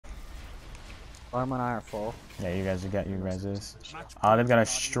Arm and I are full. Yeah, you guys have got your reses. They've got a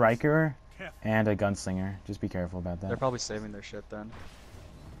striker and a gunslinger. Just be careful about They're that. probably saving their shit then.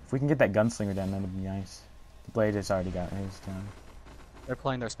 If we can get that gunslinger down, that would be nice. The blade has already got his down. They're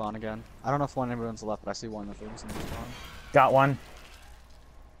playing their spawn again. I don't know if everyone's left, but I see one of them's in the spawn. Got one.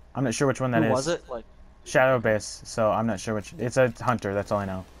 I'm not sure which one that is. Who was it? Like Shadow Abyss, so I'm not sure which. It's a hunter, that's all I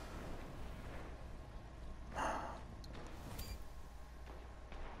know.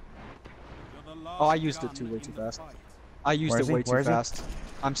 oh, I used it way too fast. I used Where it is he? way Where too is he? fast.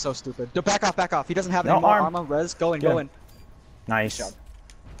 I'm so stupid. Back off, back off. He doesn't have No any more arm. armor. Res, go in, Get go him. in. Nice.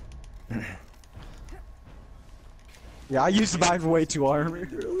 Good Yeah, I used mine way too armor.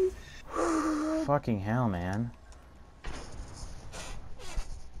 Fucking hell, man.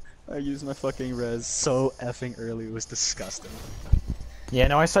 I used my fucking res so effing early. It was disgusting. Yeah,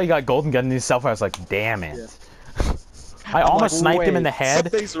 no, I saw you got golden gun in yourself. I was like, damn it. Yeah. I almost sniped him in the Wait, head.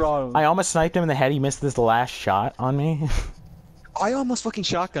 Something's wrong. I almost sniped him in the head. He missed this last shot on me. I almost fucking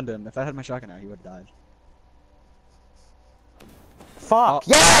shotgunned him. If I had my shotgun out, he would have died. Fuck. Oh.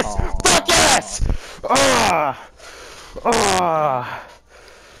 Yes! Oh. Fuck yes! Ugh! Ugh!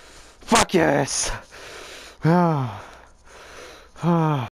 Fuck yes! Ugh. Ugh.